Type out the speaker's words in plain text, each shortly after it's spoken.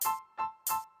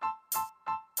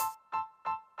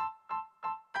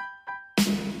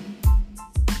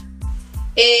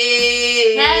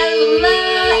Hey!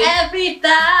 Hello, everybody!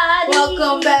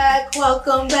 Welcome back,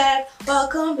 welcome back,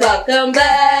 welcome back, Welcome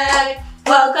back!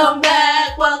 welcome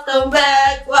back, welcome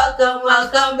back,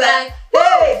 welcome back.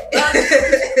 Hey!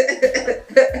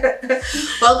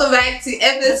 Welcome back to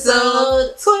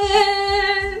episode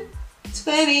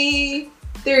 23.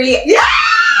 Yeah!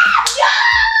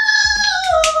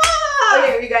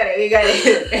 Okay, we got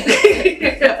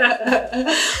it.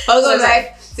 Welcome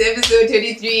back to episode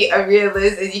 23 of Real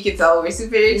Liz. As you can tell, we're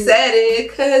super excited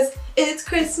because it's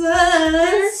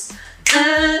Christmas.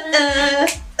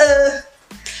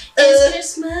 It's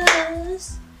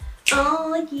Christmas!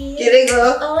 Oh yeah! Get it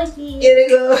go. Oh yeah! Get it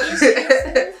go.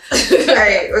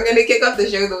 Alright, we're gonna kick off the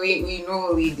show the way we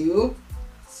normally do.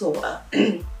 So, Wow,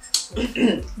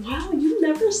 you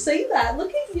never say that.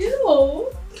 Look at you.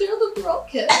 You're the girl,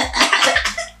 Kim.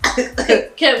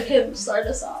 Kim, start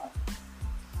us off.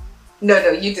 No,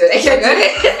 you do it. I can't do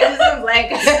it. I just went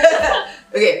blank.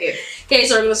 Okay. Okay,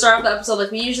 so we're gonna start off the episode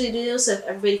like we usually do, so if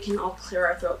everybody can all clear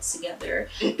our throats together.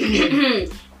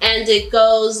 And it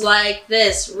goes like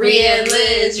this: Rhea and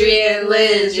Liz, Rhea and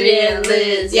Liz, Rhea and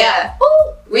Liz, yeah.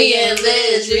 Woo! Rhea and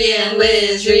Liz, Rhea and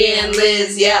Liz, Rhea and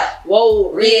Liz, yeah.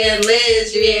 Whoa, Rhea and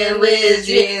Liz, Rhea and Liz,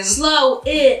 Rhea and slow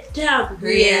it down.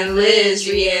 Rhea and Liz,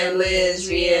 Rhea and Liz,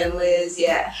 Rhea and Liz,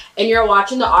 yeah. And you're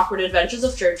watching the awkward adventures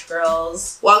of church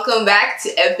girls. Welcome back to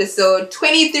episode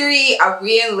 23 of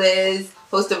Rhea and Liz,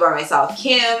 hosted by myself,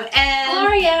 Kim, and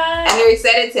Gloria. And we're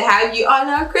excited to have you on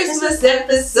our Christmas I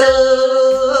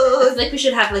episode. feel like we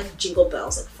should have like jingle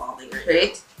bells like falling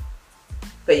Right?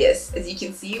 But yes, as you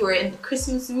can see, we're in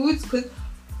Christmas moods. Wait,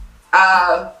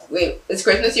 is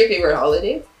Christmas your favorite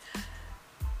holiday?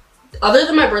 Other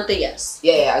than my birthday, yes.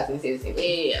 Yeah, I was gonna say the same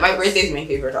thing. Yeah. My birthday is my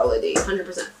favorite holiday.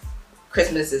 100%.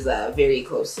 Christmas is a very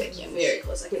close second. Very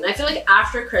close second. I feel like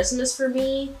after Christmas for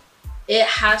me, it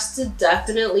has to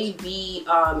definitely be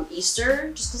Easter,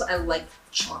 just because I like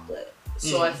chocolate.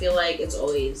 So I feel like it's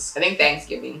always. I think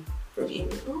Thanksgiving for me.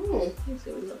 Oh,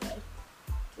 Thanksgiving's okay.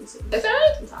 That's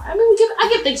alright. I mean, I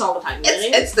give thanks all the time.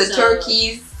 It's the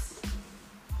turkeys,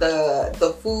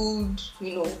 the food,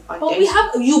 you know. But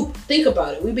you think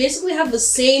about it. We basically have the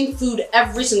same food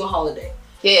every single holiday.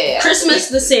 Yeah. Christmas,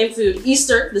 the same food.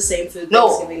 Easter, the same food. No,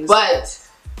 Thanksgiving, but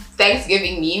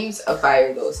Thanksgiving memes are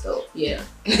fire though still. Yeah.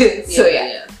 So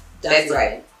yeah. That's Definitely.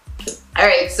 right.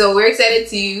 Alright, so we're excited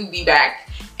to be back.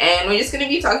 And we're just going to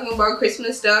be talking about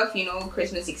Christmas stuff, you know,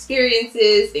 Christmas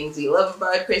experiences, things we love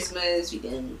about Christmas. We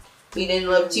didn't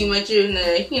love too much in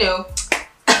the, you know,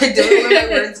 I don't know what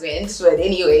my words went, but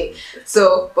anyway.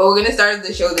 But we're going to start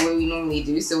the show the way we normally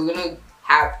do. So we're going to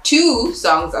have 2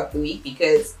 songs of the week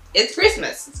because it's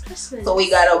Christmas. It's Christmas. So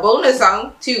we got a bonus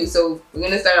song too. So we're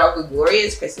going to start off with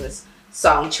Gloria's Christmas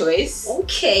song choice.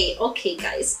 Okay,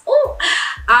 guys. Oh,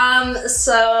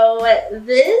 so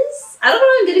this, I don't know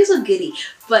why I'm getting so giddy,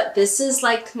 but this is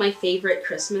like my favorite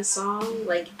Christmas song,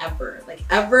 like ever.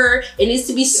 It needs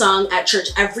to be sung at church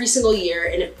every single year,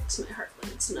 and it breaks my heart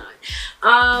when it's not.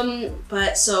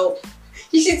 But so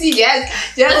You should see Jazz.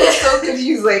 Jazz is so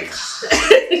confused, like.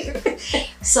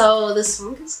 So the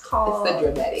song is called. It's the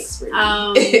dramatics for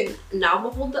me. Now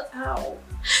Behold the Owl.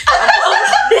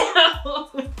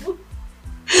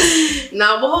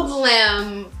 Now Behold the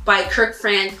Lamb by Kirk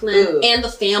Franklin and the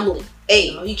Family.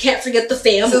 Hey, You can't forget the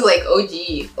Family. this is like OG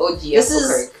This is,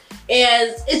 Kirk.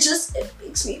 and it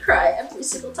makes me cry every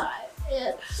single time.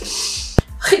 And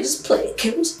I just play it,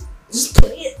 Kim. Just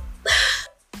play it.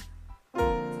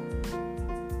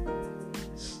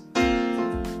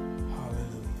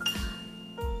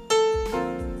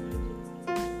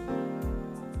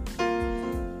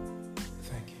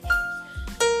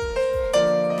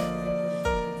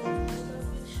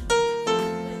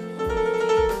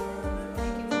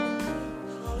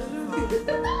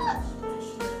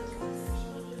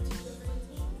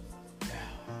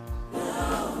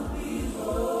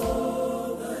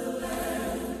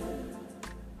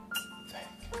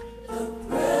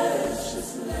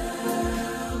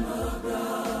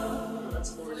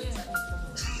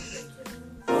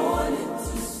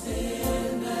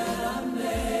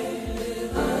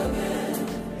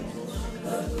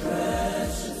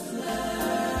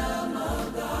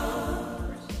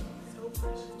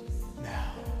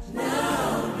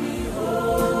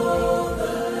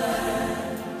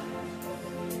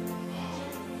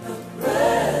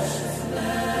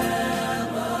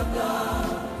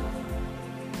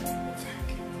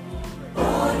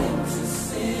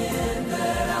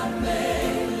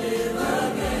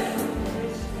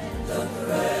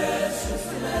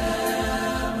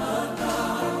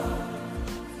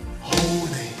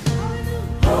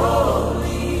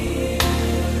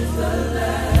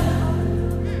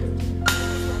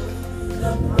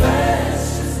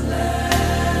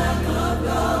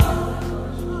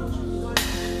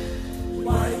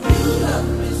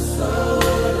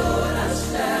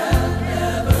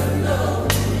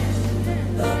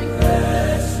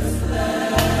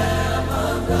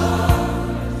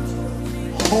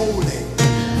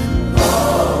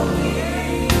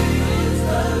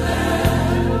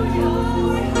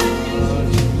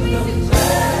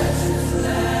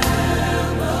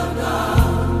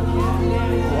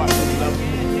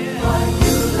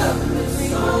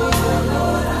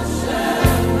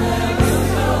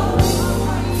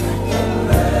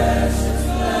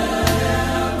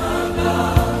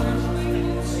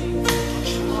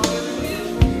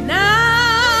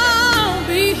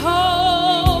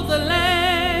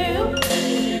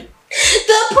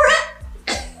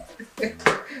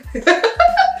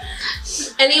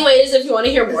 Anyways, if you want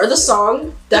to hear more of the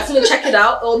song, definitely check it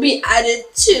out. It will be added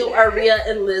to our Rhea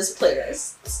and Liz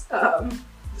playlists. I'm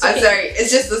sorry,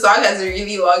 it's just the song has a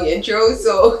really long intro,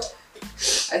 so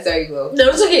I'm sorry, Glo. No,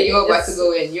 it's okay. You're about to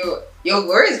go in. Yo,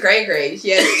 Gloria is crying. She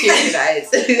has tears in her eyes.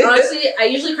 Honestly, I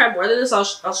usually cry more than this. I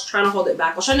was trying to hold it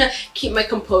back. I was trying to keep my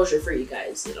composure for you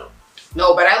guys, you know.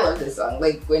 No, but I love this song.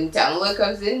 Like when Tamala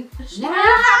comes in.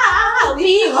 Now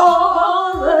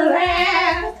behold the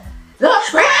Lamb, the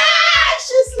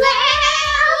precious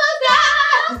Lamb of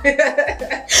God,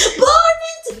 born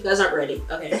into. You guys aren't ready.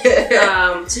 Okay.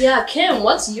 So yeah, Kim,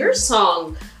 what's your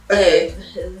song? Okay.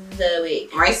 The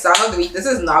week. My song of the week. This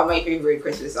is not my favorite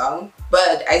Christmas song,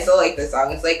 but I still like the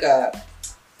song. It's like a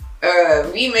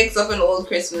remix of an old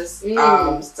Christmas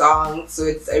song. So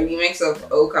it's a remix of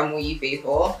O Come O Ye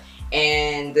Faithful,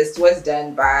 and this was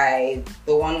done by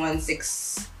the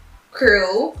 116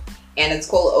 crew, and it's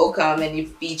called O Come, and it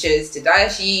features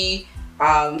Tadashi.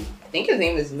 I think his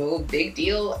name is No Big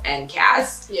Deal, and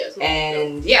Cast. Yes.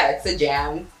 And yeah, it's a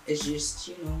jam. It's just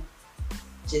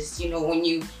because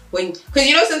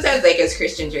sometimes like as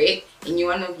Christians, right, and you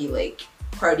want to be like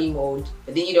party mode,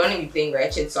 but then you don't want to be playing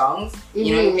ratchet songs.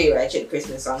 You don't want to play ratchet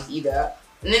Christmas songs either.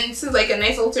 And then this is like a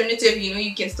nice alternative.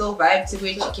 You can still vibe to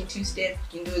it. You can two-step.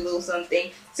 You can do a little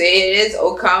something. So it is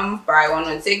O Come by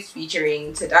 116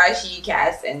 featuring Tadashi,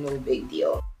 Cass, and No Big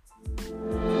Deal.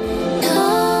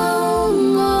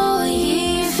 Come, all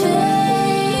ye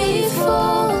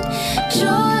faithful,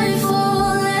 joyful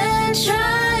and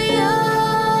triumphant.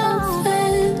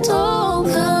 Oh,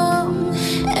 come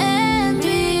and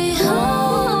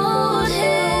behold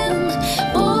him,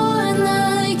 born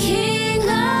the King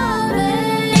of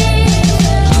angels.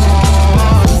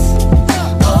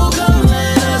 Oh, come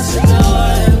let us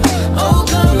adore him. Oh,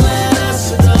 come let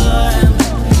us adore him.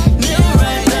 Kneel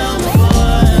right down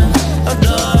before him,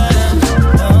 adore him.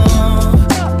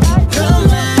 Come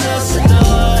let us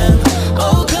adore him.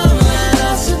 Oh, come let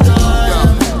us adore him.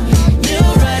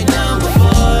 Kneel right down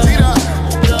before him,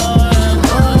 adore him.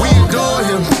 We adore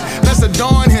him. Let's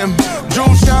adorn him.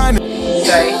 Jewel shining.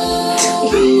 Sorry.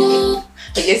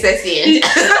 I guess that's the end.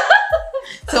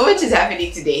 So much is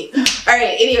happening today.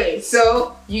 Alright, anyway,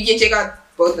 so you can check out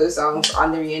both those songs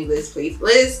on the Rhea and Liz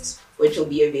playlist, which will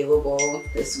be available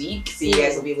this week. So you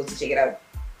guys will be able to check it out.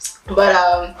 But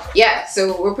yeah,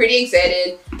 so we're pretty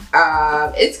excited.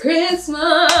 It's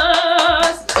Christmas.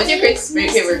 What's your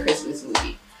favorite Christmas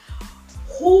movie?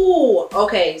 Ooh,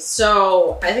 okay,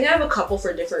 so I think I have a couple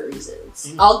for different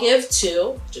reasons. I'll give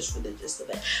two, just for the gist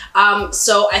of it.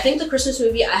 So I think the Christmas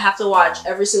movie I have to watch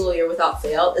every single year without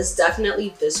fail is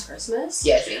definitely This Christmas.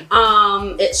 Yeah, same.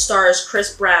 It stars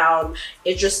Chris Brown,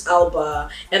 Idris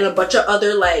Elba, and a bunch of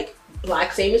other like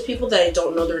black famous people that I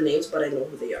don't know their names, but I know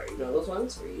who they are. You know those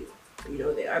ones where you know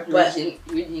who they are. But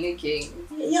Regina King.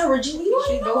 yeah, Regina. You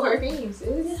should know her name, sis.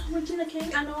 Yeah, Regina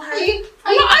King. I know her. I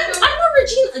I know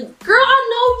Regina. Girl, I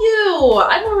know you.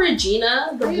 I know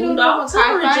Regina. The Boondocks. I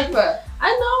know Regina.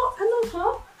 I know her.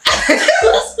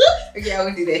 Okay, I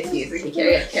will do that to you.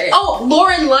 Okay, carry on. Oh,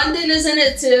 Lauren London is in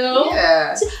it too.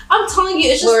 Yeah. I'm telling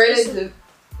you, it's just Loretta,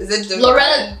 is it Divide?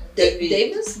 Loretta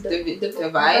Davis?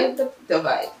 Divide?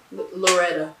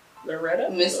 Loretta.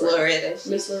 Miss Loretta.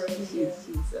 Miss Loretta. Yeah.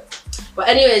 She's But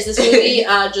anyways, this movie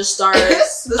just stars.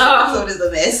 this episode is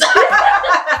a mess.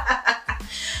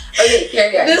 Okay,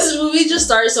 carry on. This movie just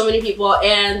stars so many people,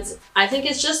 and I think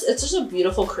it's just a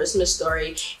beautiful Christmas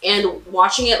story. And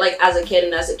watching it like as a kid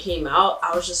and as it came out,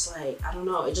 I was just like, I don't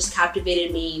know, it just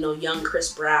captivated me. Young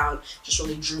Chris Brown just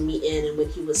really drew me in, and when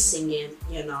he was singing,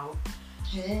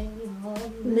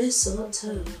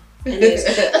 mistletoe. Anyways,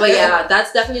 but yeah,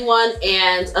 that's definitely one.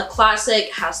 And a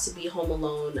classic has to be Home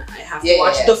Alone. I have to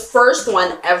watch the first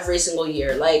one every single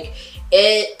year. Like,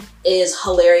 it is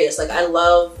hilarious. Like, I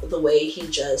love the way he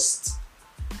just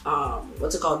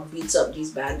beats up these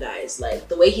bad guys. Like,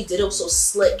 the way he did it was so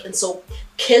slick and so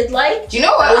kid-like. Do you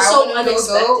know what it was so I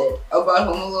unexpected about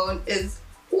Home Alone is,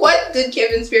 what did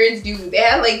Kevin's parents do? They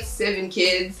had like 7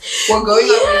 kids. We're going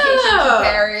on vacation to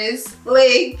Paris.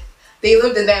 Like, they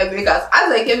lived in that big house. I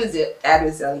was like, Kevin's dad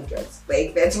was selling drugs.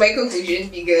 Like, that's my conclusion,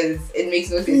 because it makes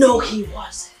no sense. No, he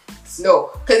wasn't. No,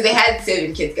 because they had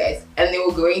 7 kids, guys, and they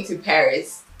were going to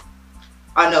Paris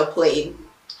on a plane.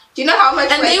 Do you know how much?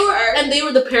 And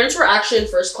the parents were actually in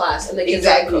first class, and the kids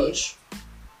were in coach.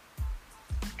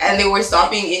 And they were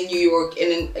stopping in New York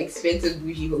in an expensive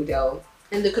bougie hotel.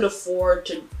 And they could afford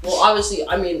to. Well, obviously,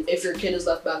 I mean, if your kid is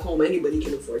left back home, anybody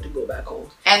can afford to go back home.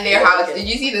 And their house. Did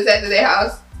you see the size of their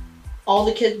house? All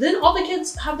the kids. Didn't all the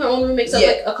kids have their own room except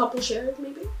like a couple shared,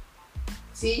 maybe?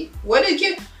 See, what did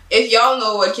Kim? If y'all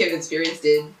know what Kevin's parents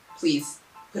did, please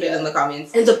Put it in the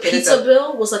comments. And the Hit us pizza up.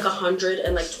 bill was like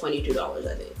 $122,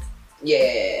 I think.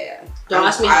 Yeah. Don't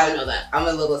ask me how I know that. I'm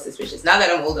a little suspicious. Now that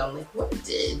I'm older, I'm like, what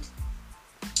did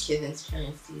Kevin's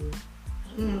parents do?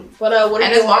 But what?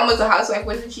 And his mom was a housewife,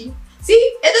 wasn't she? See,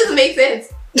 it doesn't make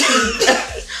sense.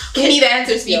 Give me the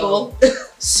answers, people.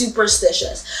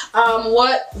 Superstitious.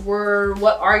 What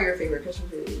are your favorite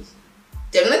Christmas movies?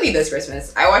 Definitely This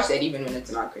Christmas. I watch that even when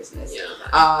it's not Christmas. Yeah.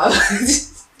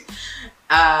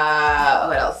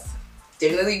 What else?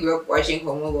 Definitely grew up watching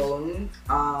Home Alone.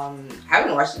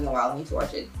 Haven't watched it in a while. I need to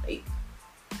watch it like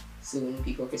soon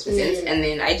before Christmas ends. And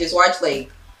then I just watched like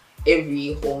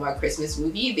every Hallmark Christmas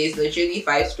movie. There's literally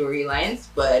 5 storylines,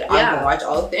 but I'm gonna watch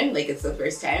all of them. Like it's the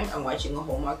first time I'm watching a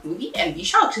Hallmark movie and be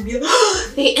shocked to be like,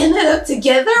 oh, they ended up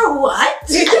together. What?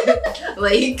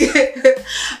 Like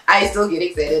I still get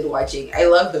excited watching. I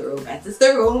love the romance. It's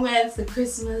the romance, the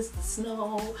Christmas, the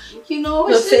snow. You know,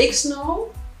 The fake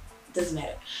snow? doesn't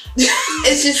matter.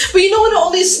 It's just, But you know when it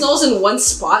only snows in one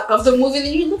spot of the movie,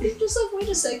 then you look at yourself, wait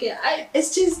a second.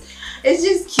 it's just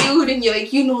cute, and you're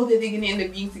like, you know that they're gonna end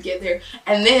up being together,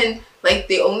 and then like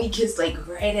they only kiss like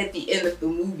right at the end of the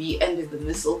movie under the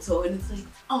mistletoe, and it's like,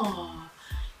 oh,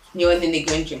 you know, and then they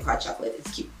go and drink hot chocolate.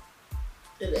 It's cute.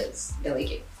 It is. I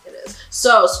like it. It is.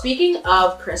 So speaking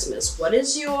of Christmas, what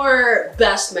is your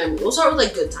best memory? We'll start with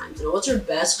like good times. You know, what's your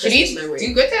best Should Christmas you memory?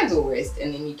 do good times or worst,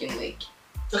 and then you can like,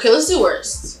 Okay, let's do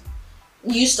worst.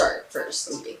 You start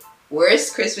first. okay.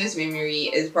 Worst Christmas memory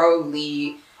is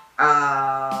probably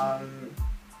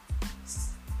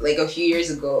like a few years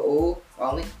ago. Oh,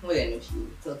 well, like more than a few,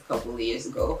 a couple of years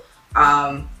ago.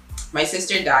 My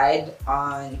sister died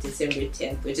on December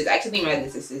 10th, which is actually my little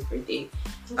sister's birthday.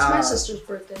 It's my sister's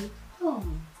birthday. Oh.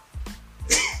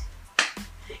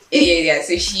 yeah.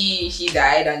 So she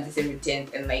died on December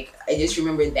 10th, and like I just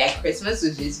remember that Christmas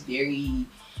was just very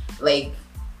like,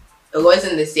 it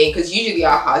wasn't the same, because usually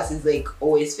our house is like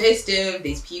always festive.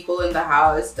 There's people in the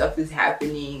house, stuff is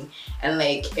happening, and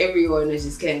like everyone was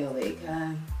just kind of like,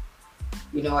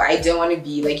 you know, I don't want to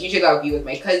be like, usually I'll be with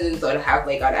my cousins, or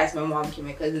I'd ask my mom, can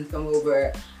my cousins come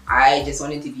over? I just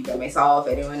wanted to be by myself.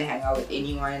 I didn't want to hang out with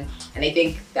anyone, and I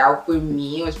think that for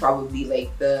me was probably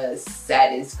like the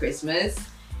saddest Christmas,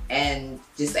 and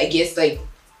just I guess like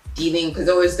dealing, because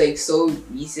it was like so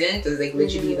recent. It was like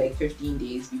literally like 15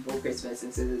 days before Christmas,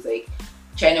 and so it was like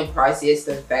trying to process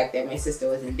the fact that my sister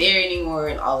wasn't there anymore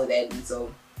and all of that. And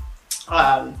so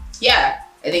yeah,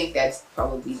 I think that's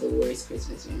probably the worst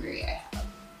Christmas memory I have.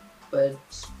 But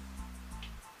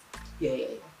yeah.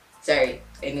 Sorry,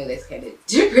 I know that's kind of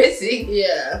depressing.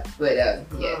 Yeah. But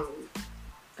yeah.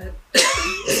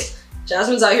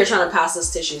 Jasmine's out here trying to pass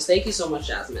us tissues. Thank you so much,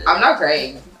 Jasmine. I'm not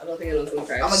crying. I don't think anyone's gonna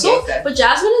cry. I'm a So- gangster. But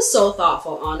Jasmine is so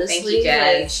thoughtful, honestly. Thank you,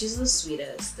 Jazz. Like, she's the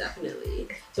sweetest, definitely.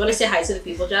 Do you want to say hi to the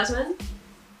people, Jasmine?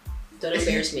 Don't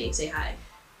embarrass me. Say hi.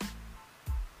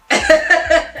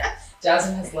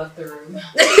 Jasmine has left the room.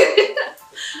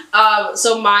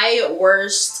 So my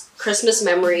worst Christmas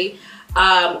memory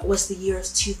was the year of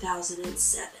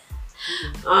 2007.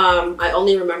 I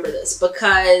only remember this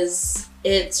because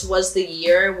it was the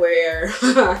year where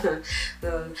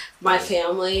my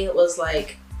family was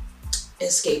like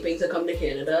escaping to come to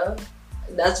Canada.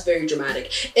 That's very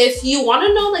dramatic. If you want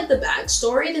to know like the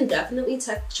backstory, then definitely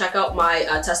check out my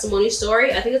testimony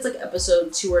story. I think it's like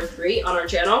episode 2 or 3 on our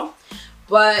channel.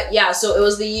 But yeah, so it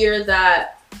was the year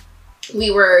that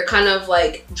we were kind of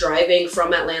like driving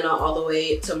from Atlanta all the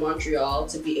way to Montreal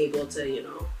to be able to, you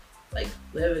know, like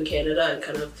live in Canada and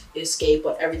kind of escape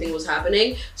what everything was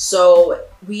happening. So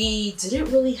we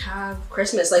didn't really have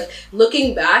Christmas. Like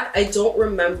looking back, I don't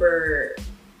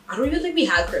even think we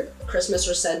had Christmas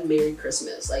or said Merry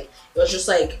Christmas. Like it was just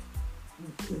like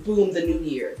boom, the new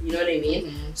year, you know what I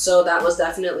mean? So that was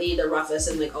definitely the roughest,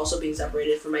 and like also being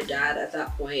separated from my dad at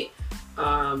that point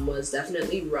was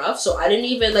definitely rough. So I didn't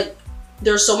even like,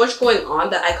 there's so much going on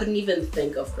that I couldn't even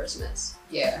think of Christmas.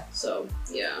 Yeah, So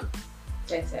yeah.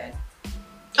 that's sad.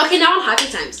 Okay, now on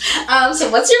happy times. So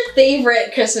what's your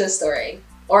favorite Christmas story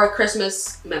or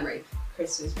Christmas memory?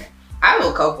 Christmas memory. I have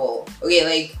a couple. Okay,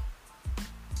 like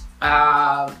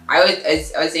I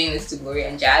was saying this to Gloria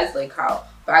and Jazz, like how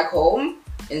back home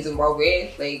in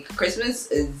Zimbabwe, like Christmas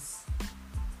is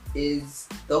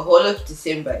the whole of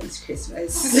December is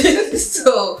Christmas.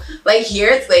 So like here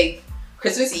it's like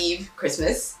Christmas Eve,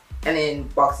 Christmas, and then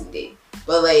Boxing Day.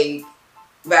 But like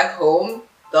back home,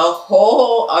 the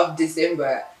whole of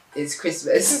December is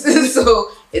Christmas.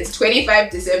 So it's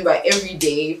 25 December every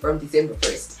day from December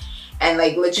 1st. And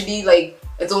like literally like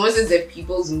it's almost as if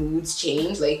people's moods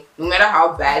change. Like no matter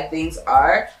how bad things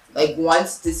are, like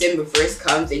once December 1st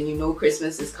comes and you know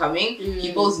Christmas is coming,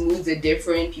 people's moods are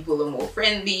different. People are more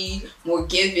friendly, more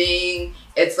giving.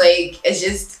 It's like,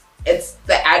 it's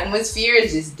the atmosphere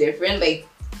is just different.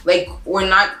 Like we're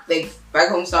not, like, back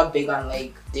home's not big on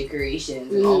like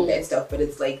decorations and all that stuff, but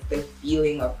it's like the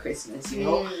feeling of Christmas, you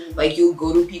know? Like you'll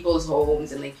go to people's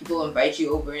homes and like people invite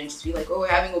you over and just be like, oh, we're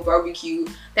having a barbecue.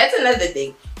 That's another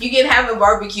thing. You can have a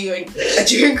barbecue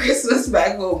during Christmas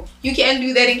back home. You can't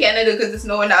do that in Canada because there's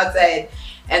no one outside.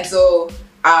 And so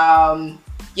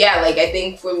yeah, like I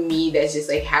think for me that's just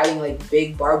like having like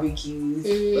big barbecues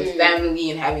with family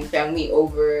and having family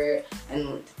over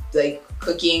and like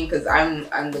cooking, because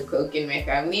I'm the cook in my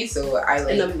family, so I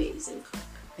like an amazing cook.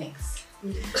 Thanks.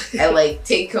 I like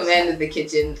take command of the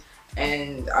kitchen,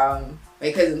 and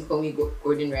my cousins call me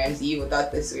Gordon Ramsay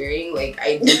without the swearing. Like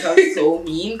I become so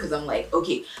mean because I'm like,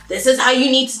 okay, this is how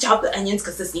you need to chop the onions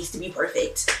because this needs to be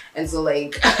perfect. And so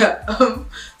like,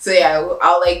 so yeah,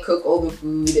 I'll like cook all the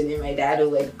food, and then my dad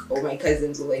will like, or my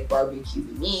cousins will like barbecue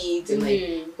the meat, and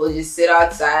like we'll just sit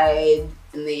outside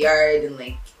in the yard and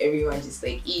like everyone just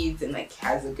like eats and like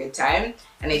has a good time.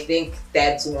 And I think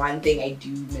that's one thing I do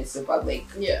miss about like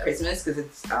Christmas, because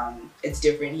it's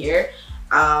different here.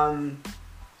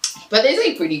 But there's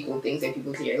like pretty cool things that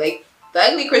people hear, like the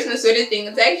ugly Christmas sweater thing.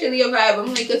 It's actually a vibe. I'm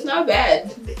like, it's not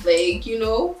bad, like, you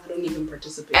know. I don't even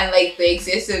participate. And like the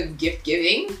excessive gift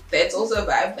giving, that's also a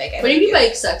vibe. Like, what do you mean by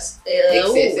excessive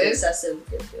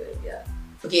gift giving? Yeah.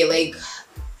 Okay, like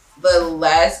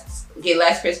last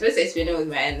Christmas I spent it with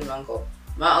my aunt and my uncle.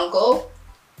 My uncle,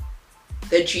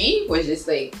 the tree was just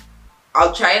like,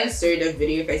 I'll try and insert a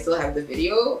video if I still have the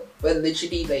video, but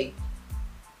literally like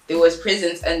there was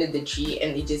presents under the tree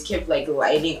and they just kept like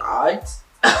lighting out.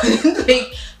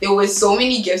 Like there was so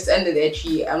many gifts under that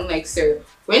tree. I'm like, sir,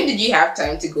 when did you have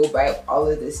time to go buy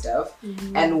all of this stuff?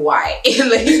 And why?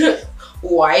 Like,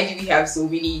 why do we have so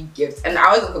many gifts? And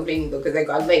I wasn't complaining though, because I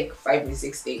got like 5 or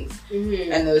 6 things.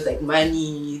 And there was like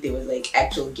money, there was like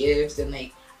actual gifts, and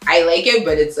like I like it,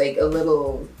 but it's like it was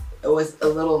a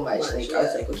little much. Like I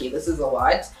was like, okay, this is a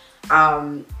lot.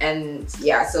 And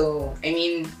yeah, so I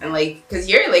mean, and like, because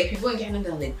here like people in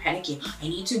Canada are like panicking, I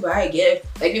need to buy a gift.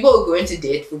 Like people will go into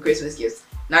debt for Christmas gifts.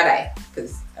 Not I,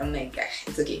 because I'm like,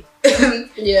 it's okay.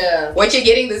 Yeah. What you're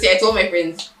getting this year, I told my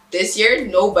friends, this year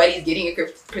nobody's getting a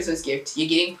Christmas gift. You're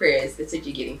getting prayers. That's what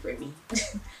you're getting from me.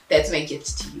 That's my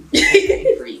gift to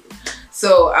you. For you.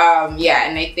 So yeah,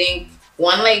 and I think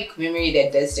one like memory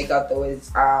that does stick out though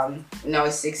is when I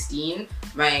was 16,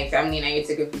 my family and I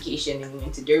took a vacation and we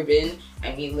went to Durban,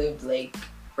 and we lived like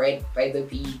right by the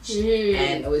beach,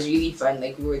 and it was really fun.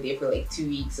 Like we were there for like 2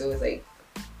 weeks, so it was like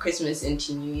Christmas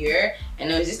into New Year,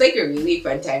 and it was just like a really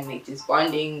fun time, like just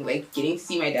bonding, like getting to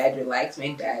see my dad relax. My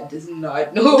dad does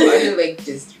not know how to like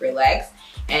just relax,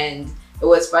 and it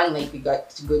was fun. Like we got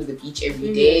to go to the beach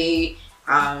every day.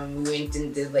 We went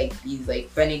and did like these like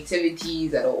fun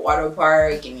activities at a water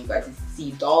park, and we got to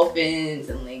see dolphins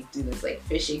and like do this like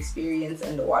fish experience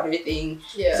underwater thing.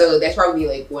 Yeah. So that's probably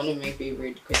like one of my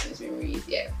favorite Christmas memories.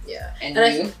 Yeah. Yeah. And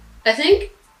you? I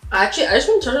think actually I just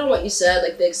want to touch on what you said,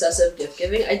 like the excessive gift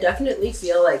giving. I definitely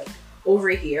feel like over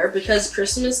here, because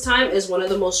Christmas time is one of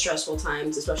the most stressful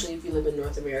times, especially if you live in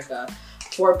North America,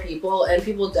 for people, and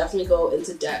people definitely go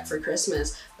into debt for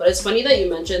Christmas. But it's funny that you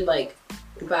mentioned like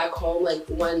back home, like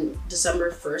when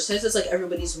December 1st hits, it's like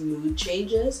everybody's mood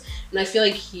changes, and I feel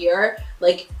like here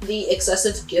like the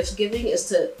excessive gift giving is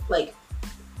to like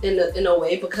in a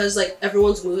way, because like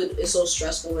everyone's mood is so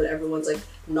stressful and everyone's like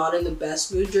not in the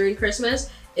best mood during Christmas,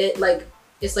 it's like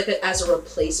as a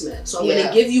replacement. So I'm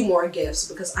gonna give you more gifts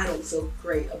because I don't feel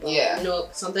great about you know,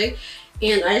 something.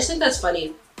 And I just think that's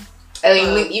funny. I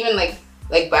mean, even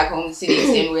like back home to the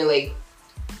extent where like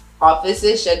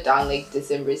offices shut down like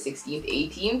December 16th,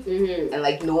 18th, and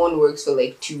like no one works for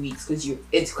like 2 weeks because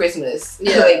it's Christmas.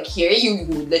 Like here you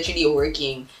literally are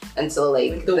working until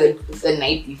like the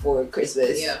night before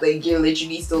Christmas. Like you're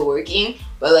literally still working,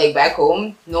 but like back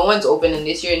home no one's open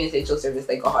unless you're an essential service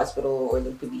like a hospital or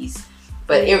the police.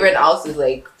 But everyone else is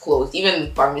like closed.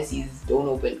 Even pharmacies don't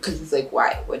open because it's like,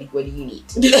 why? What do you need?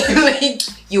 Like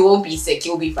you won't be sick,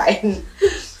 you'll be fine.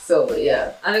 So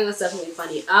yeah, I think that's definitely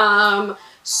funny.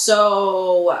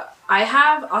 So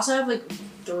I also have like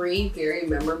 3 very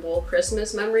memorable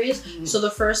Christmas memories. So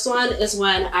the first one is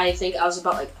when I think I was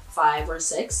about like 5 or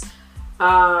 6.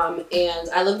 And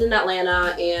I lived in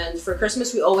Atlanta, and for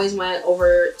Christmas we always went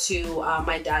over to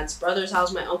my dad's brother's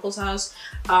house, my uncle's house,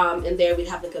 and there we'd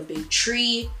have like a big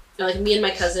tree, And like me and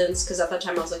my cousins, because at that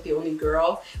time I was like the only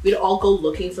girl, we'd all go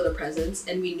looking for the presents,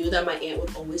 and we knew that my aunt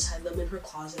would always hide them in her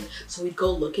closet. So we'd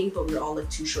go looking, but we were all like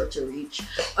too short to reach.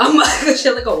 She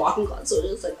had like a walk-in closet, so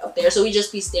it was like up there. So we'd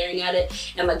just be staring at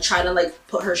it and like trying to like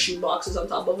put her shoe boxes on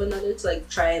top of another to like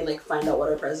try and like find out what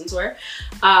our presents were.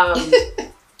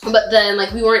 But then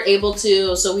like we weren't able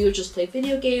to, so we would just play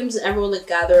video games and everyone would like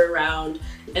gather around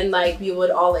and like we would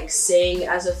all like sing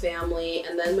as a family.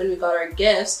 And then when we got our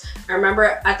gifts, I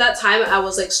remember at that time I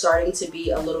was like starting to be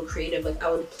a little creative. Like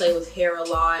I would play with hair a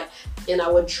lot and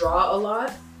I would draw a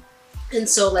lot. And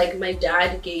so like my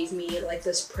dad gave me like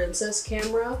this princess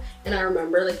camera, and I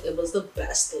remember like it was the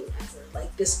best thing ever.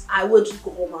 Like this, I would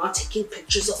go around taking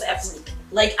pictures of everything.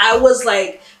 Like I was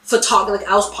like photography,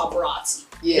 like I was paparazzi.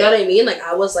 Yeah. You know what I mean? Like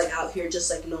I was like out here just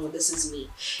like, no, this is me.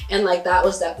 And like that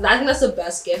was that. I think that's the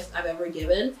best gift I've ever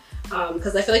given,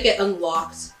 because I feel like it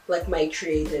unlocked like my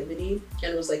creativity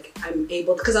and was like I'm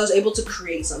able, because I was able to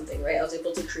create something, right? I was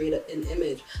able to create an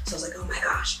image. So I was like, oh my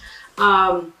gosh.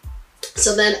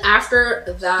 So then after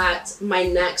that, my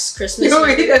next Christmas. No,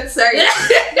 wait, I'm sorry.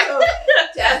 No,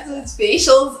 Jasmine's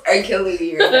facials are killing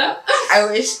me right now. I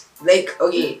wish, like,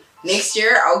 okay, next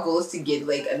year our goal is to get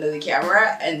like another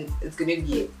camera, and it's gonna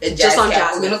be a jazz Just on cam.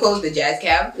 Jasmine. We're gonna call it the jazz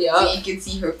cam. Yeah. So you can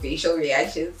see her facial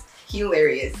reactions.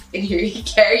 Hilarious. And here you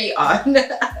carry on.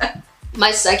 My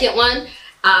second one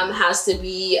has to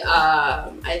be,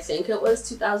 I think it was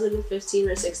 2015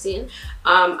 or 16.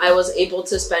 I was able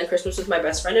to spend Christmas with my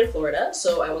best friend in Florida.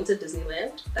 So I went to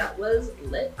Disneyland. That was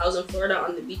lit. I was in Florida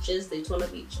on the beaches, Daytona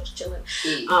Beach. I was chilling.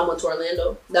 Went to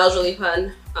Orlando. That was really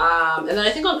fun. And then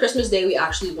I think on Christmas Day, we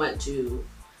actually went to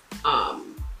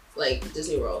like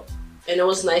Disney World. And it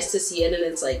was nice to see it in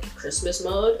its like Christmas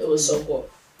mode. It was so cool.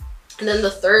 And then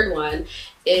the third one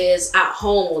is at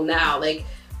home. Well, now, like,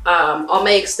 all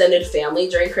my extended family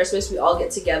during Christmas, we all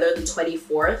get together the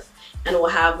 24th and we'll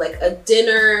have like a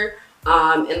dinner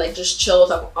and like just chill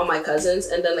with all my cousins.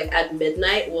 And then like at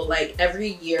midnight, we'll like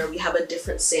every year we have a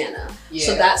different Santa. Yeah.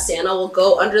 So that Santa will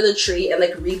go under the tree and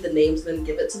like read the names and then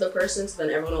give it to the person. So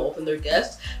then everyone will open their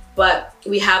gifts. But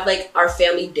we have like our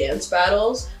family dance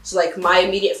battles. So like my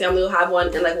immediate family will have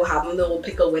one, and like we'll have them, then we'll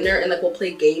pick a winner and like we'll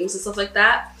play games and stuff like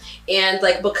that. And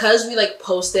like because we like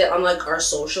post it on like our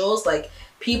socials, like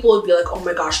people would be like, oh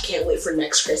my gosh, can't wait for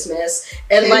next Christmas.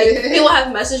 And like people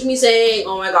have messaged me saying,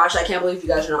 oh my gosh, I can't believe you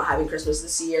guys are not having Christmas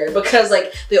this year, because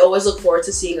like they always look forward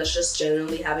to seeing us just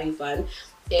genuinely having fun.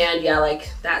 And yeah,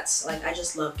 like that's like, I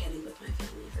just love getting with my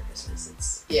family for Christmas.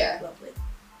 It's lovely.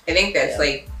 I think that's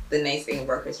like the nice thing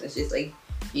about Christmas, just like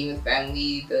being with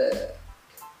family, the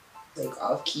like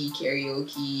off-key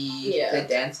karaoke, the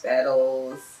dance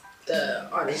battles.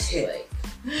 Honestly, like,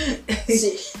 I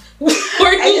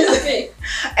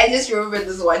just remember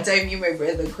this one time you and my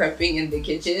brother cramping in the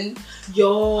kitchen.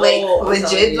 Yo, like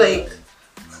legit, like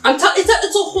it's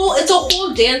a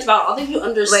whole dance battle. I don't think you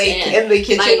understand. Like in the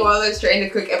kitchen like, while I was trying to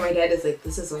cook, and my dad is like,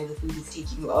 "This is why the food is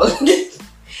taking long."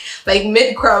 Like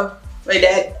mid crumb, my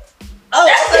dad. Oh,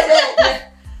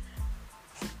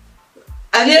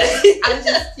 I'm just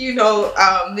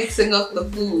mixing up the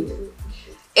food.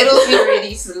 It'll be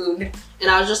ready soon. And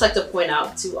I would just like to point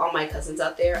out to all my cousins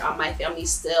out there, my family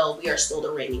we are still the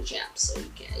reigning champs, so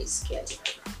you can't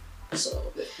take our crown.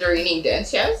 So the reigning dance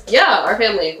champs? Yeah, our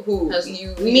family. Who?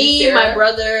 Me, Sarah? my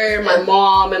brother, my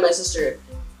mom, and my sister,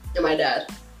 and my dad.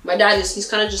 My dad he's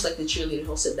kind of just like the cheerleader.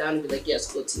 He'll sit down and be like,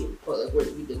 "Yes, go team." Or like,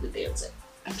 we did the dancing.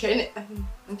 I'm trying to.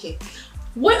 Okay.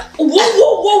 What?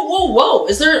 Whoa!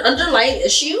 Is there an underlying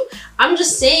issue? I'm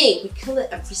just saying we kill it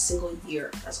every single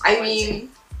year. That's all I mean,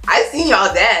 I've seen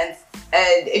y'all dance,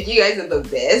 and if you guys are the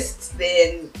best,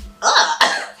 then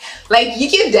like you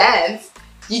can dance,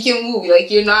 you can move. Like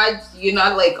you're not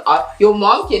like your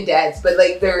mom can dance, but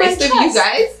like the rest of you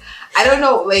guys, I don't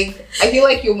know. Like I feel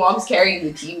like your mom's carrying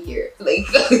the team here. Like.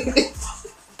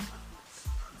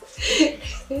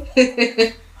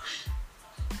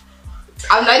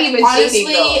 I'm not even honestly,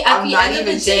 shading, though. At the end of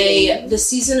the day, the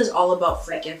season is all about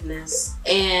forgiveness,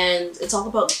 and it's all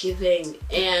about giving.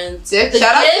 And shout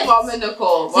out to Mama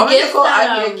Nicole. Mama Nicole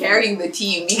out here carrying the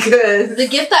team, because the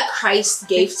gift that Christ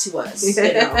gave to us,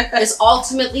 you know, is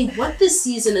ultimately what this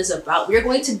season is about. We are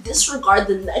going to disregard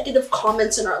the negative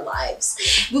comments in our lives.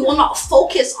 We will not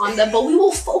focus on them, but we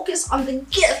will focus on the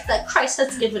gift that Christ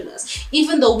has given us,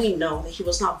 even though we know that he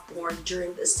was not born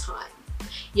during this time.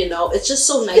 You know, it's just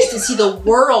so nice to see the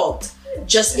world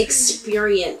just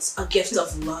experience a gift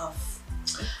of love,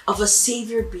 of a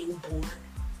savior being born.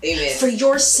 Amen. For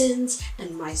your sins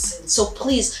and my sins. So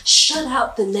please shut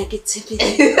out the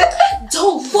negativity.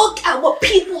 Don't look at what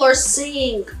people are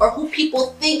saying or who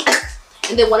people think,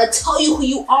 and they want to tell you who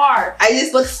you are.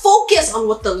 But focus on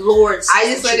what the Lord says. I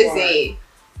just want to say,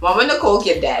 Mama Nicole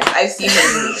can dance. I've seen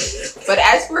her. But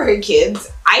as for her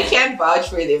kids, I can't vouch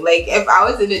for them. Like, if I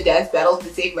was in a dance battle to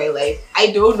save my life,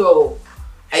 I don't know.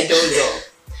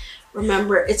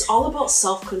 Remember, it's all about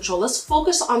self-control. Let's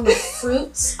focus on the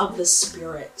fruits of the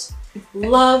Spirit.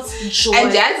 Love, joy,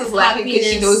 and Jazz is laughing because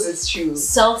she knows it's true.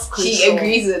 Self-control. She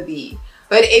agrees with me.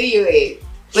 But anyway,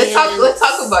 let's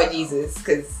talk about Jesus,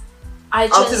 because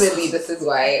ultimately this is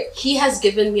why He has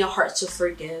given me a heart to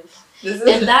forgive.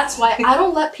 And that's why I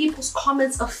don't let people's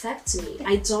comments affect me.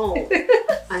 I don't.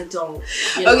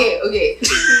 You know? Okay.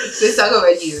 Let's talk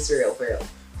about Jesus for real.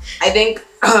 I think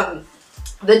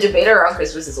the debate around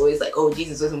Christmas is always like, oh,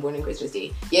 Jesus wasn't born on Christmas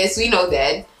Day. Yes, we know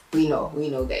that. We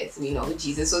know, guys. We know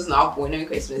Jesus was not born on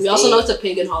Christmas Day. We also know it's a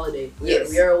pagan holiday. Yes.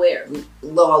 We are aware. We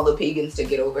love all the pagans to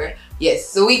get over. Yes,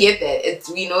 so we get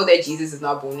that. We know that Jesus is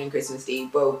not born on Christmas Day,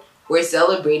 but we're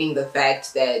celebrating the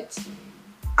fact that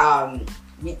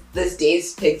this day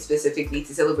is picked specifically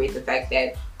to celebrate the fact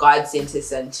that God sent His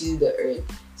Son to the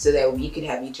earth so that we could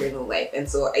have eternal life. And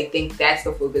so I think that's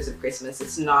the focus of Christmas.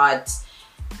 It's not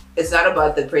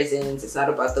about the presents. It's not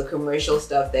about the commercial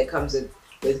stuff that comes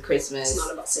with Christmas. It's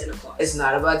not about Santa Claus. It's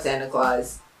not about Santa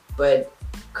Claus, but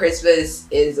Christmas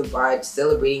is about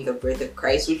celebrating the birth of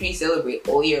Christ, which we celebrate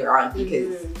all year round,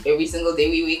 because every single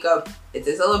day we wake up, it's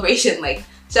a celebration. Like,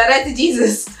 shout out to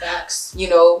Jesus. Facts.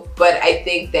 You know, but I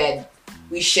think that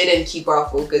we shouldn't keep our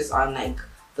focus on like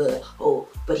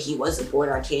but He wasn't born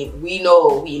on chain. We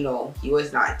know He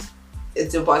was not.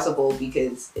 It's impossible,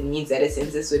 because it means that a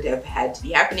census would have had to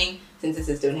be happening.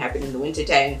 Censuses don't happen in the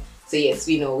wintertime. So yes,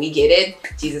 we know, we get it.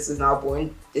 Jesus was not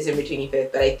born December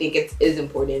 25th, but I think it is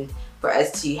important for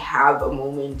us to have a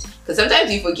moment, because sometimes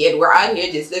we forget we're out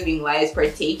here just living lives,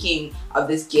 partaking of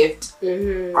this gift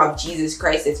of Jesus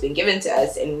Christ that's been given to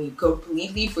us, and we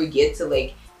completely forget to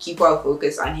like keep our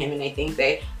focus on Him. And I think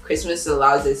that Christmas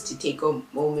allows us to take a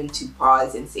moment to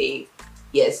pause and say,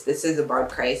 yes, this is about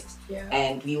Christ,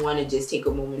 and we want to just take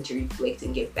a moment to reflect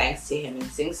and give thanks to Him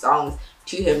and sing songs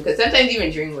to Him, because sometimes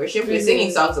even during worship we're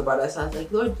singing songs about ourselves,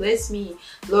 like, Lord bless me,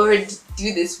 Lord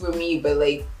do this for me. But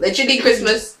like literally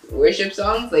Christmas worship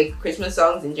songs, like Christmas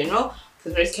songs in general,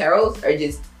 Christmas carols, are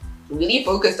just really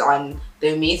focused on the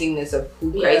amazingness of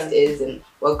who Christ is and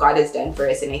what God has done for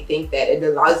us. And I think that it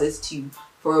allows us to,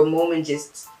 for a moment,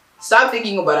 just stop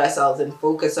thinking about ourselves and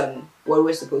focus on what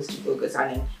we're supposed to focus on.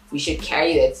 And we should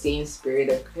carry that same spirit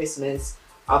of Christmas,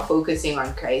 of focusing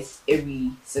on Christ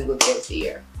every single day of the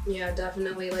year. Yeah,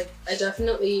 definitely. Like, I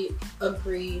definitely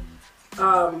agree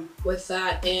with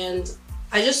that. And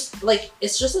I just, like,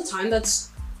 it's just a time that's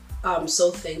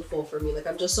so thankful for me. Like,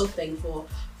 I'm just so thankful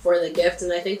for the gift.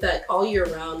 And I think that all year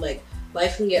round, like,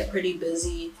 life can get pretty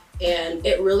busy. And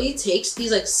it really takes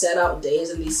these like set out days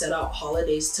and these set out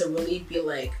holidays to really be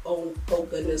like, oh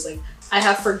goodness, like I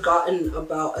have forgotten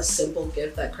about a simple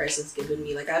gift that Christ has given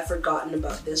me. Like, I've forgotten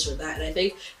about this or that. And I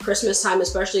think Christmas time,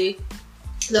 especially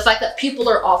the fact that people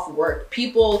are off work,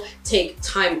 people take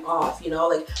time off, you know,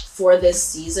 like for this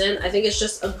season, I think it's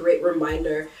just a great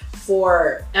reminder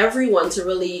for everyone to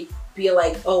really be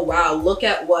like, oh wow, look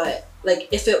at what, like,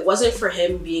 if it wasn't for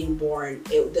Him being born,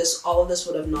 all of this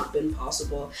would have not been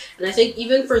possible. And I think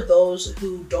even for those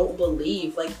who don't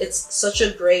believe, like, it's such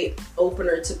a great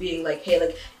opener to being like, hey,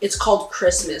 like, it's called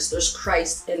Christmas. There's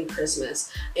Christ in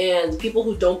Christmas. And people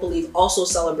who don't believe also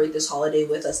celebrate this holiday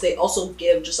with us. They also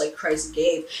give just like Christ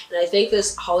gave. And I think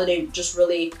this holiday just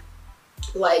really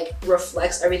like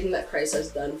reflects everything that Christ has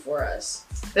done for us.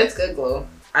 That's good, Glo.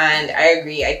 And I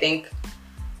agree. I think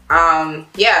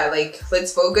like,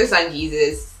 let's focus on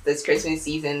Jesus this Christmas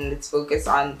season. Let's focus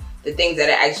on the things that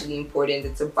are actually important.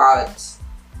 It's about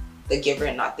the giver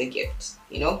and not the gift,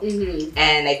 you know?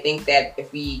 And I think that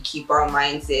if we keep our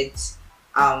mindset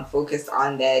focused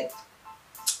on that,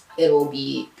 it will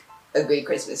be a great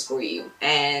Christmas for you.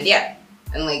 And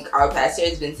and like our pastor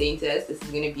has been saying to us, this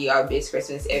is going to be our best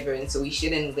Christmas ever. And so we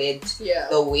shouldn't let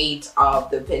the weight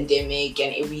of the pandemic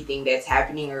and everything that's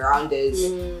happening around us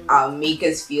make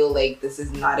us feel like this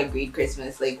is not a great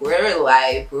Christmas. Like, we're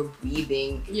alive, we're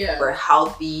breathing, we're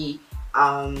healthy.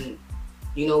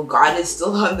 You know, God is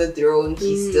still on the throne.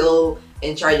 He's still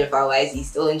in charge of our lives. He's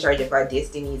still in charge of our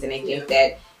destinies. And I think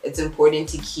that it's important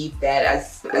to keep that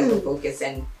as the focus.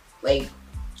 And like,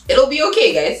 it'll be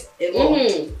okay, guys. It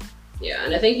will. Yeah,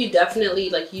 and I think you definitely,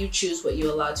 like, you choose what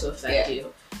you allow to affect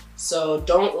you. So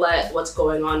don't let what's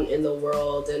going on in the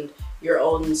world and your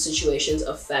own situations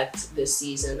affect this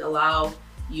season. Allow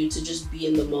you to just be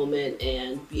in the moment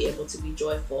and be able to be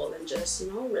joyful and just,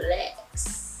 you know,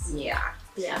 relax. Yeah.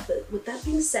 Yeah, but with that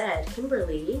being said,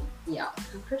 Kimberly, Yeah.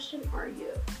 how Christian are you?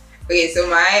 Okay, so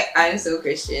my I'm So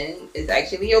Christian is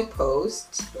actually a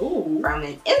post Ooh. from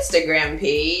an Instagram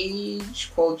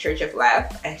page called Church of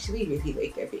Laugh. I actually really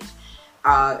like that page.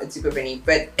 It's super funny.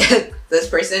 But this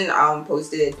person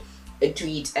posted a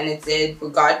tweet and it said,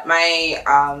 forgot my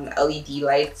LED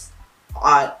lights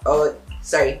on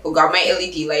forgot my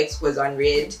LED lights was on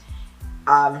red.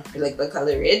 Like the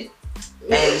color red.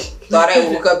 And thought I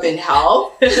woke up in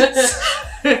hell.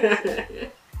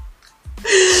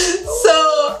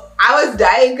 So I was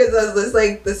dying because I was just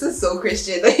like, this is so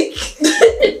Christian. Like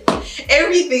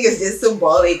everything is just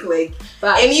symbolic. Like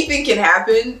anything can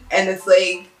happen, and it's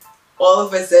like all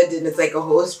of a sudden it's like a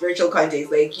whole spiritual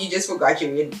context. Like you just forgot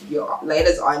your light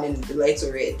is on and the lights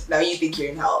are red. Now you think you're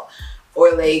in hell,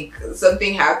 or like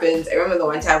something happens. I remember the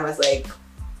one time I was like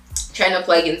trying to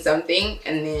plug in something,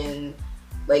 and then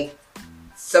like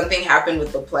something happened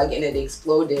with the plug and it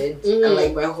exploded, and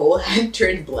like my whole hand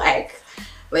turned black.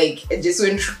 Like it just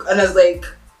went, and I was like,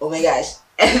 oh my gosh.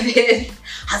 And then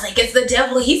I was like, it's the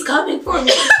devil, he's coming for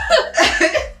me.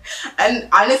 And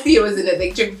honestly, it was an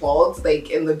electric fault like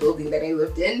in the building that I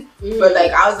lived in. But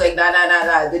like I was like, nah,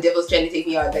 the devil's trying to take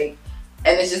me out. Like,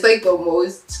 and it's just like the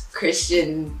most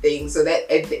Christian thing. So that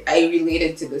I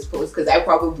related to this post because I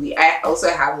also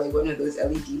have like one of those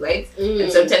LED lights,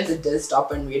 and sometimes it does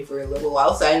stop on red for a little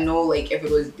while. So I know like if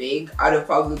it was big, I'd have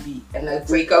probably and I'd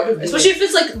wake up, especially if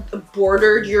it's like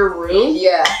bordered your room.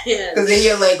 Yeah, yeah. Because then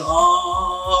you're like,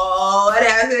 oh, what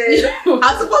happened?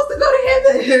 I'm supposed to go to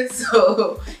heaven.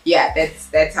 So yeah,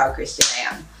 that's how Christian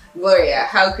I am. Gloria,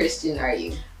 how Christian are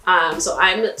you? So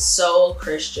I'm so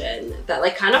Christian that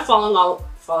like kind of following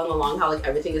along how like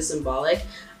everything is symbolic.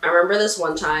 I remember this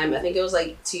one time, I think it was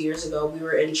like 2 years ago, we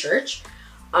were in church.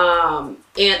 And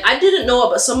I didn't know it,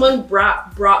 but someone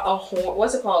brought a horn.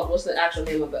 What's it called? What's the actual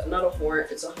name of it? Not a horn,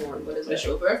 it's a horn. What is it? A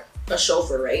shofar? A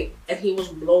shofar, right? And he was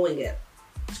blowing it.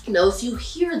 Now, if you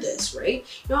hear this, right?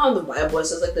 You know how in the Bible it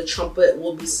says like the trumpet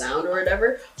will be sound or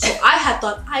whatever? So I had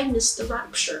thought I missed the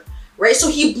rapture. Right, so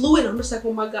he blew it. I'm just like,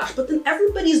 oh my gosh! But then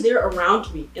everybody's there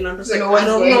around me, and I'm just like, I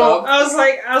don't know. I was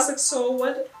like, so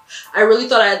what? I really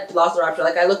thought I had lost the rapture.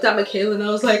 Like, I looked at Michaela and I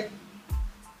was like,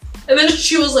 and then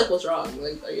she was like, "What's wrong?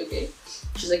 Like, are you okay?"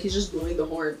 She's like, "He's just blowing the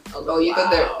horn." I was like, oh, you wow.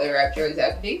 thought the rapture was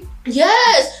happening?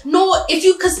 Yes. No,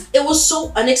 because it was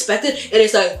so unexpected, and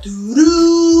it's like doo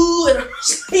doo, and I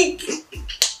was like,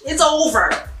 it's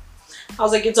over. I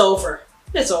was like, it's over.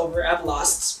 It's over. I've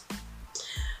lost.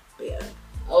 But yeah.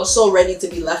 I was so ready to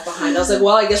be left behind. I was like,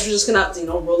 well, I guess we're just gonna have to,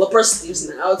 roll up our sleeves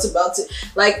now. It's about to,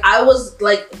 like, I was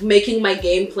like making my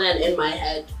game plan in my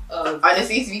head.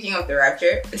 Honestly, speaking of the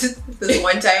rapture, this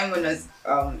one time when I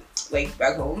was like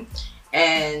back home,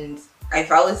 and I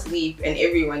fell asleep, and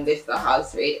everyone left the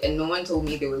house, right? And no one told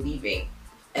me they were leaving.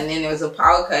 And then there was a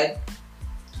power cut,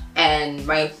 and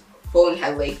my phone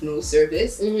had like no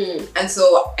service, and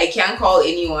so I can't call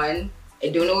anyone. I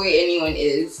don't know where anyone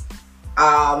is.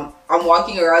 I'm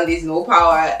walking around, there's no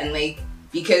power, and like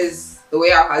because the way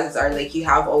our houses are, like you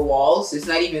have a wall, so it's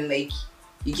not even like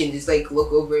you can just like look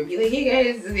over and be like, hey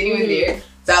guys, is anyone there?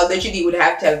 So I literally would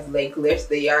have to have like left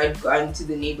the yard, gone to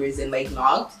the neighbors and like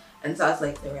knocked. And so I was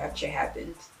like, the rapture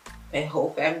happened, my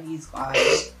whole family's gone,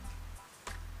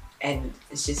 and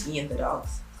it's just me and the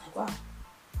dogs. Like, wow.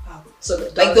 So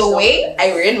like the way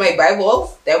I read my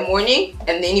Bible that morning,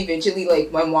 and then eventually like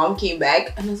my mom came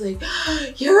back and I was like,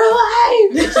 you're alive.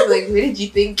 And she was like, where did you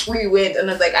think we went? And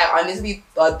I was like, I honestly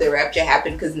thought the rapture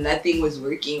happened because nothing was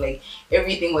working, like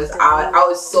everything was out. I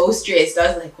was so stressed. I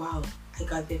was like, wow, I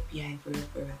got the FBI for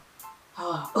real.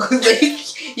 Oh, like,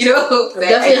 I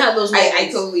definitely had those moments.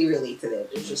 I totally relate to that.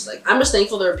 It's just like, I'm just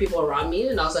thankful there were people around me,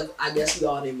 and I was like, I guess we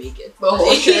all didn't make it. The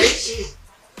whole church,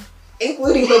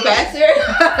 including the pastor.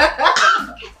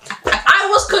 I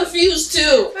was confused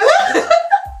too.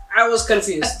 I was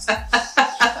confused.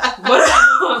 But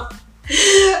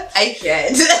I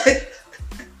can't.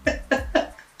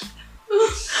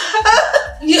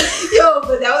 Yo,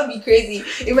 but that would be crazy.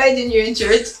 Imagine you're in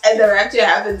church and the rapture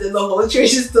happens and the whole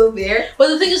church is still there. But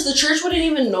the thing is, the church wouldn't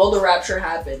even know the rapture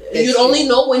happened. You'd true. only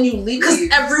know when you leave, because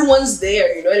everyone's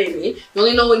there. You know what I mean? You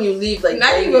only know when you leave. Like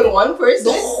not even one person.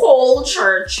 The whole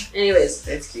church. Anyways,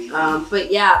 that's crazy. But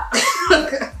yeah.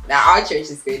 Now our church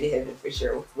is going to heaven for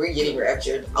sure. We're getting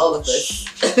raptured, all of us.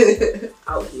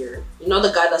 Out here, you know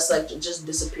the guy that's like just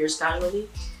disappears casually.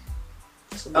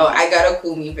 Oh, I got a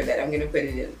cool meme for that. I'm gonna put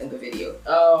it in the video.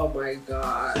 Oh my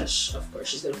gosh. Of course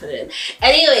she's gonna put it in.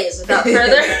 Anyways, without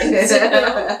further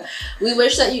ado, we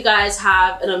wish that you guys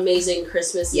have an amazing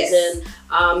Christmas season.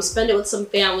 Spend it with some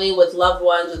family, with loved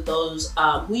ones, with those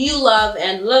who you love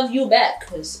and love you back,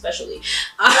 especially.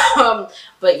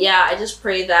 But yeah, I just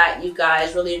pray that you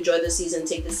guys really enjoy the season.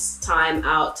 Take this time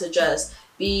out to just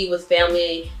be with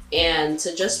family and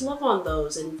to just love on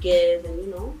those and give and,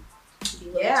 you know,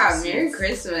 yeah, Merry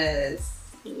Christmas.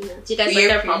 Yeah. Do you guys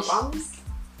like our pom-poms?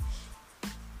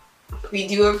 We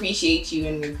do appreciate you,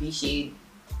 and we appreciate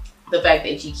the fact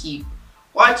that you keep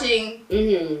watching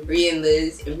Rhea and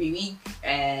Liz every week.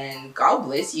 And God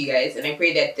bless you guys. And I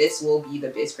pray that this will be the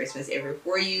best Christmas ever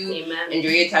for you. Amen. Enjoy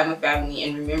your time with family,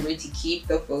 and remember to keep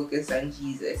the focus on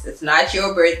Jesus. It's not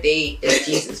your birthday, it's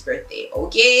Jesus' birthday,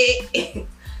 okay?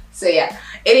 So yeah.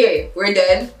 Anyway, we're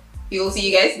done. We will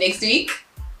see you guys next week.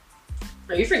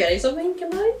 Are you forgetting something,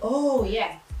 Kimberly? Oh,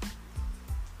 yeah.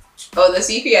 Oh, the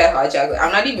sweet pea hot chocolate.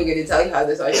 I'm not even going to tell you how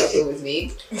this hot chocolate was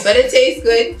made, but it tastes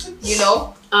good, you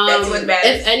know. That's what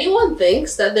matters. If anyone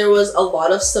thinks that there was a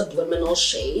lot of subliminal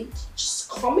shade, just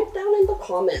comment down in the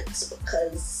comments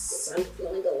because I'm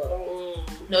feeling a little...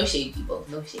 No shade, people.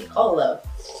 No shade. All love.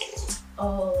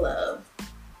 All love.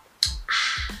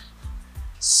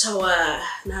 So,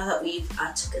 now that we've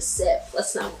took a sip,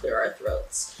 let's now clear our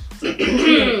throats.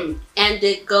 And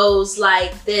it goes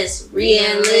like this. Rhea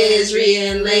and Liz,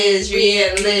 Rhea and Liz,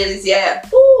 Rhea and Liz, yeah.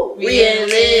 Ooh, Rhea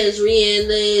and Liz, Rhea and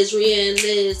Liz, Rhea and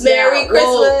Liz. Merry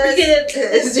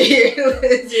Christmas. Rhea and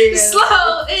Liz.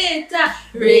 Slow it down.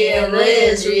 Rhea and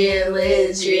Liz, Rhea and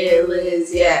Liz, Rhea and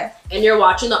Liz, yeah. And you're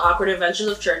watching The Awkward Adventures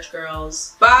of Church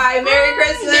Girls. Bye. Merry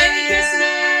Christmas. Merry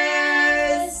Christmas.